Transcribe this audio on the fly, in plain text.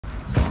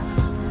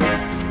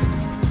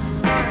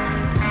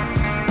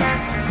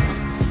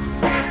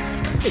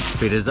It's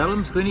Peter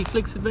Zellum's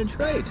Griniflix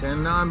Adventure 8,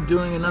 and I'm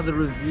doing another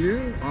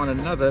review on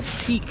another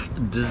Peak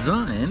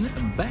Design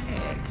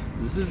bag.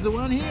 This is the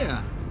one here.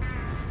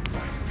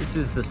 This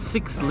is a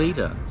 6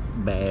 litre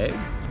bag.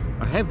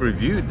 I have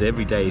reviewed the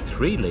everyday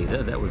 3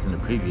 litre, that was in a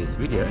previous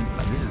video,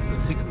 but this is the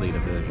 6 litre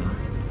version.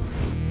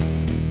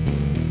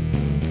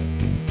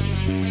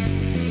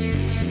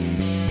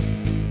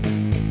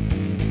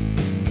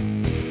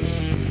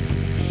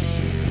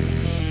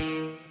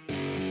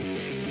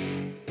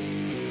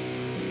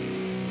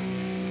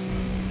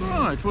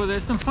 Right, well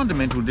there's some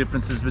fundamental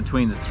differences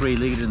between the 3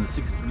 litre and the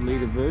 6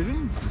 litre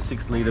version. The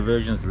 6 litre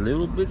version is a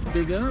little bit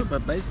bigger,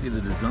 but basically the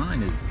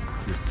design is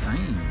the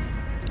same.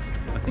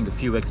 I think a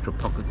few extra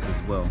pockets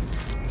as well.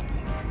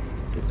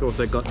 It's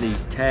also got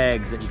these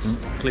tags that you can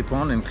clip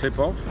on and clip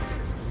off,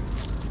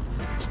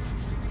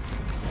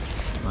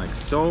 like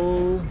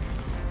so,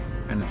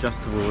 and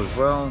adjustable as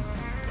well.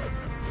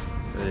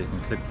 So you can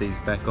clip these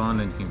back on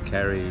and you can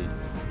carry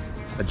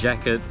a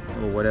jacket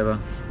or whatever.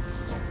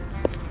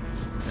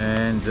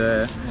 And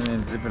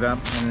then zip it up,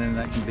 and then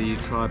that can be your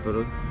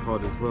tripod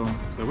as well.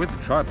 So with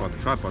the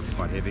tripod's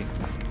quite heavy.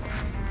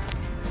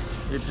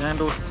 It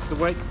handles the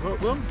weight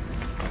quite well,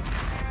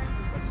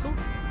 like so.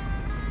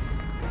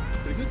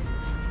 Pretty good.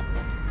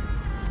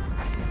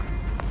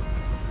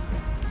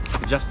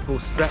 Adjustable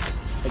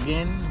straps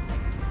again.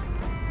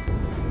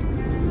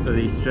 So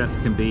these straps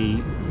can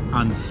be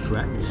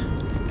unstrapped,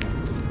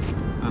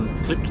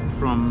 unclipped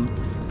from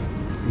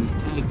these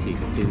tags here. You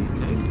can see these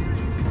tags.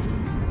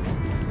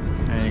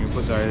 And you can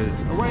put those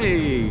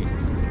away.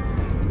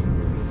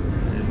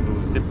 There's a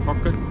little zip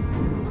pocket,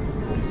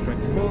 pretty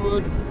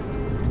straightforward.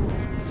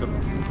 So,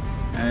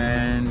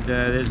 and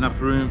there's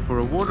enough room for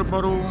a water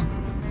bottle.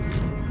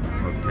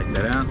 I'll take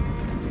that out.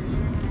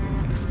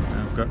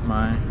 I've got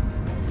my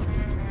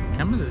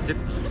camera. The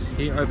zips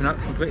here open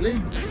up completely,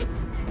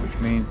 which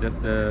means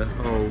that the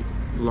whole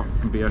lock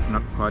can be opened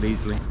up quite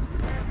easily.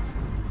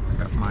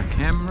 Got my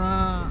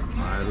camera,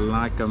 my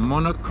Leica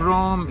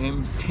Monochrom,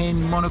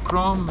 M10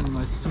 Monochrom, and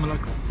my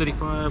Summilux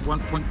 35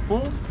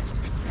 1.4.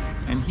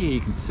 And here you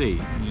can see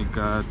you've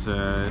got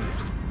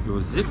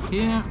your zip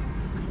here.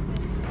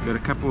 You've got a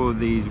couple of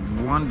these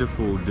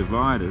wonderful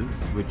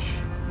dividers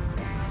which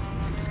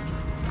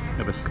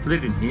have a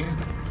split in here.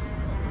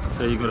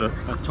 So you've got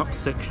a top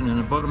section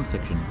and a bottom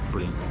section.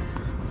 Brilliant.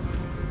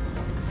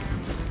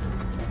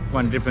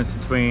 One difference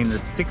between the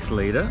 6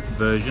 litre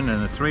version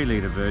and the 3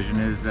 litre version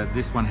is that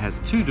this one has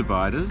 2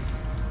 dividers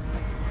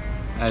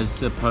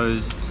as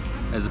opposed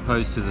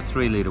to the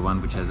 3 litre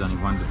one, which has only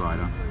 1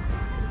 divider.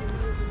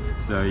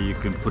 So you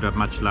can put a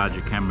much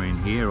larger camera in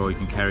here, or you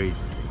can carry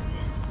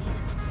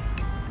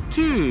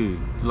 2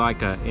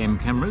 Leica M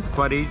cameras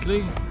quite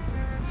easily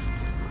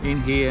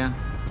in here,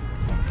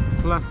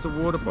 plus a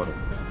water bottle,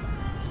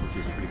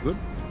 which is pretty good.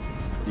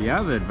 The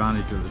other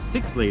advantage of the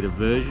 6 litre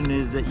version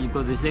is that you've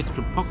got this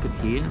extra pocket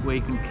here where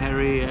you can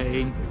carry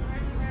an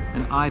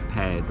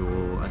iPad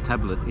or a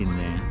tablet in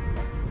there.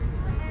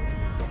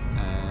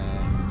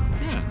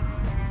 Yeah,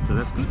 so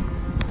that's good.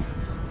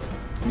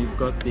 And you've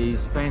got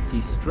these fancy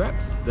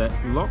straps that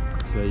lock,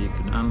 so you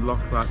can unlock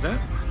like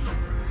that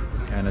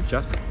and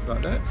adjust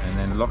like that and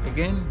then lock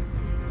again,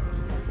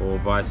 or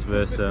vice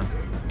versa.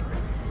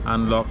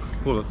 Unlock,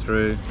 pull it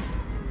through,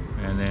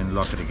 and then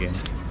lock it again.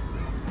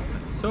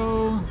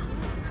 So.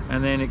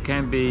 And then it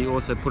can be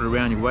also put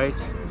around your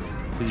waist,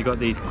 because you've got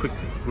these quick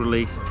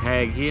release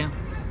tag here,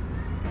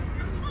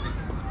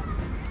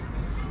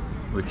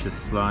 which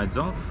just slides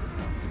off.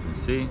 You can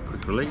see,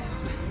 quick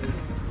release.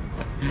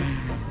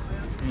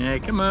 Yeah,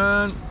 come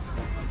on.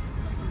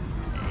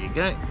 There you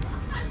go.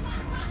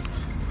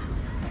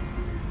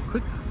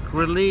 Quick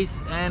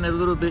release and a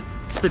little bit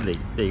fiddly.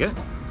 There you go.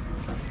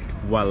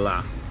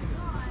 Voila.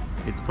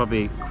 It's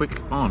probably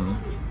quick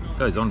on.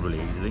 Goes on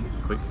really easily,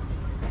 quick.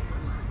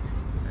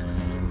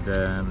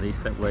 At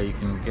least that way you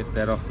can get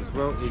that off as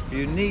well if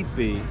you need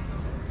be.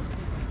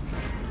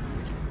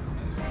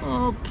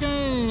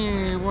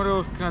 Okay, what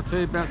else can I tell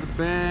you about the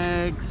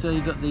bag? So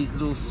you got these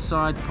little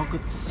side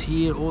pockets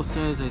here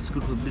also, so it's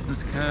good for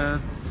business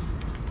cards.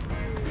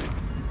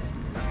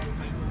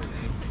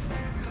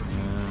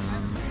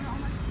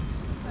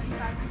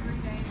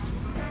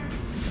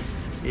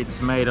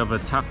 It's made of a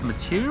tough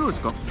material. It's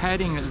got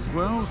padding as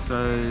well,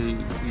 so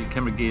your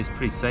camera gear is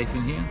pretty safe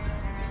in here.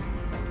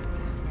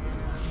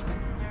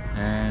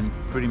 And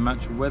pretty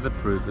much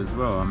weatherproof as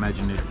well. I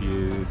imagine if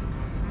you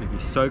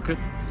soak it,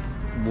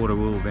 water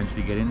will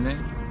eventually get in there.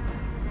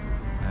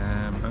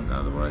 But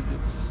otherwise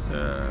it's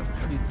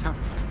pretty tough.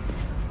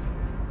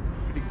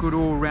 Pretty good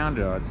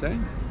all-rounder, I'd say.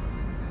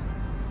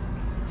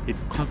 It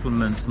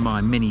complements my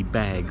many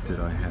bags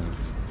that I have.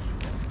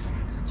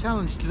 The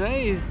challenge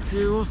today is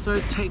to also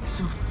take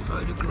some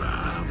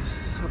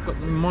photographs. I've got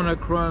the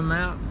Monochrom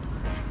out.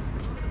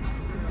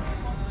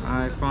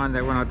 I find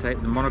that when I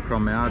take the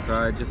Monochrom out,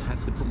 I just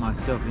have to put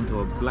myself into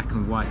a black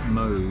and white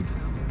mode.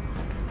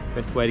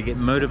 Best way to get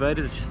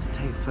motivated is just to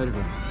take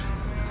photographs.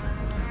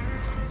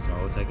 So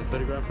I'll take a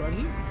photograph right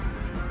here.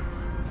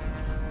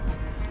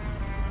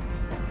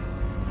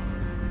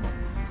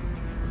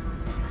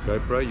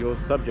 GoPro, your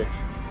subject.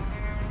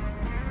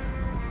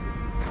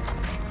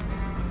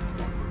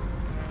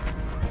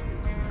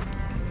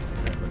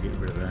 Okay, we'll get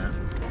rid of that.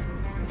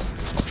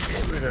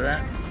 Get rid of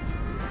that.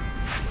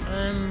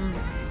 And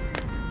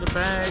the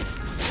bag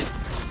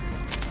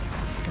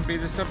can be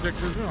the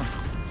subject as well.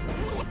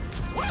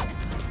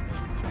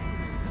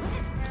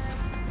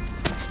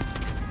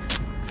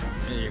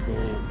 There you go.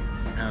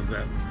 How's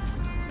that?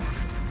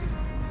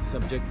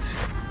 Subject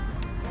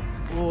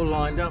all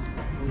lined up. Is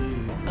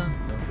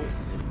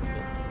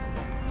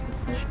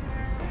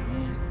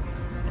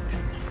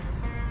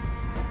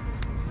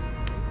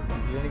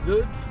it any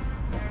good?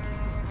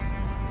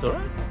 It's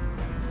alright.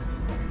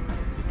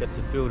 The depth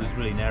of field is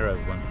really narrow,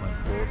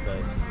 1.4,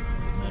 so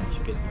just managed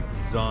to get the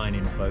design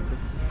in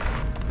focus.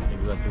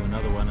 Maybe we'll do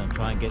another one and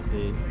try and get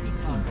the peak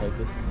in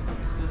focus.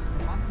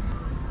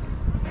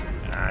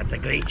 It's a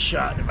great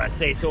shot if I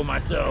say so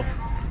myself.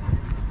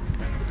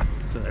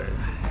 So, there you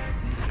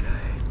go.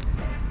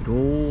 It's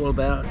all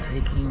about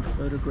taking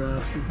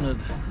photographs, isn't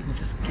it? You can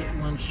just get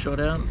one shot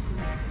out.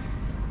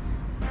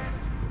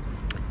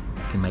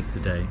 You can make the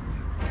day.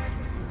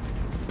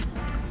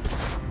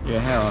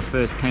 Yeah, how I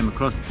first came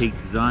across Peak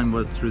Design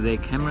was through their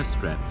camera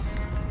straps.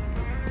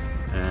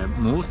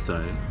 More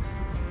so,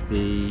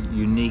 the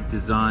unique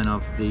design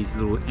of these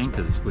little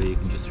anchors where you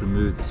can just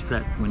remove the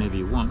strap whenever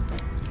you want.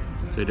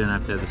 So you don't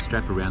have to have the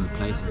strap around the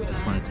place if you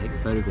just want to take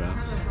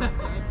photographs.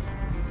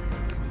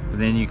 But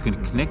then you can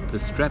connect the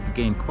strap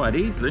again quite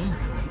easily,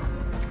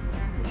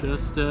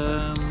 just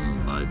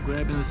by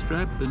grabbing the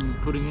strap and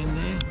putting it in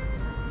there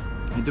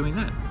and doing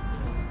that.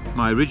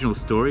 My original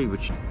story,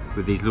 which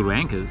with these little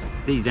anchors,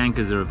 these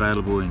anchors are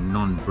available in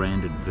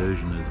non-branded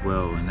version as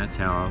well, and that's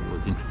how I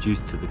was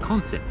introduced to the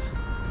concept.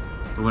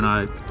 But when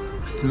I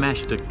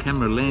smashed a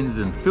camera lens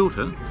and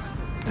filter,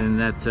 then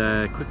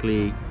that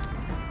quickly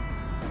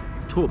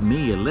taught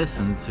me a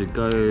lesson to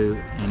go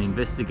and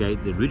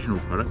investigate the original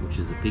product, which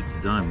is the Peak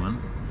Design one,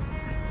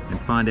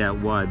 and find out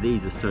why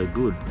these are so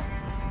good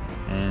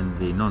and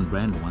the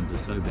non-branded ones are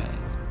so bad.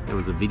 There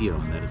was a video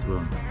on that as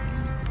well.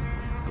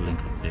 I'll link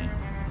up there.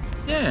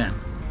 Yeah,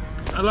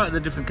 I like the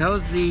different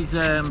colors. These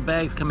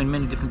bags come in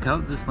many different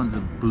colors. This one's a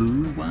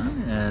blue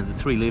one. The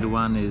 3 litre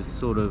one is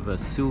sort of a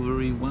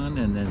silvery one,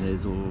 and then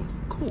there's,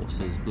 of course,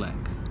 there's black.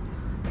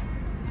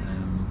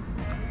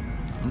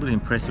 I'm really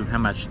impressed with how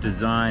much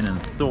design and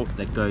thought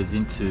that goes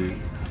into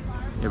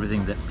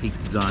everything that Peak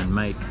Design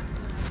make,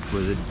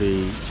 whether it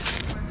be,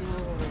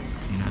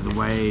 you know, the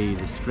way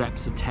the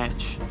straps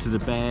attach to the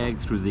bag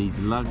through these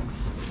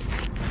lugs,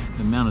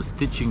 the amount of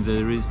stitching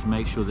there is to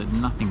make sure that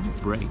nothing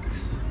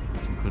breaks.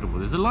 It's incredible.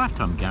 There's a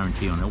lifetime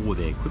guarantee on all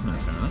their equipment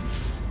apparently.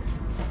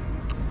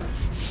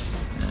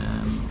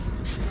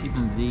 Just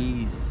even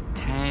these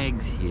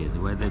tags here, the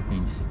way they've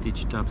been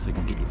stitched up so you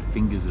can get your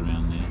fingers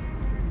around there.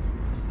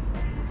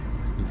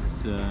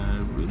 It's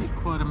really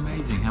quite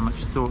amazing how much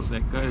thought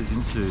that goes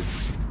into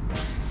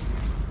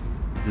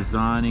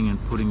designing and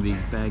putting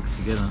these bags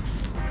together.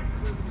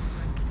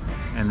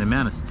 And the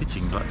amount of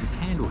stitching, like this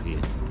handle here,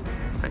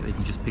 the fact that you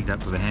can just pick it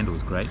up with a handle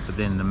is great, but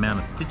then the amount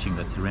of stitching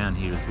that's around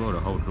here as well to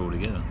hold it all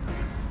together.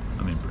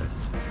 I'm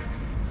impressed.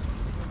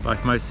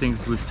 Like most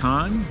things with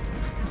time,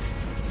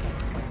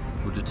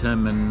 will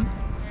determine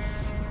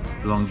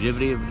the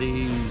longevity of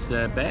these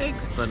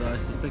bags, but I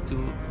suspect it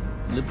will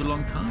live a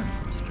long time.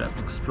 The strap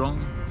looks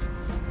strong.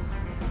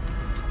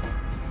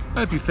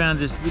 Hope you found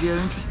this video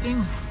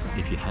interesting.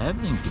 If you have,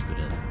 then give it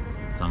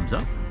a thumbs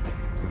up.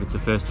 If it's the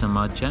first time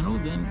on my channel,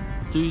 then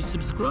do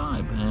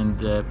subscribe and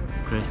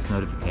press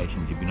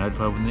notifications. You'll be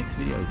notified when the next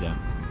video is out.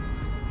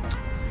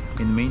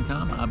 In the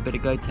meantime, I better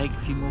go take a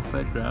few more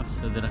photographs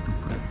so that I can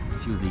put a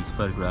few of these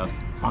photographs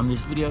on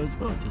this video as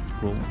well, just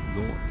for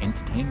your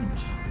entertainment.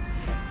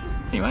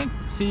 Anyway,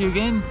 see you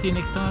again. See you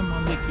next time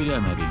on the next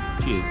video maybe.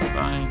 Cheers.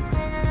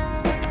 Bye.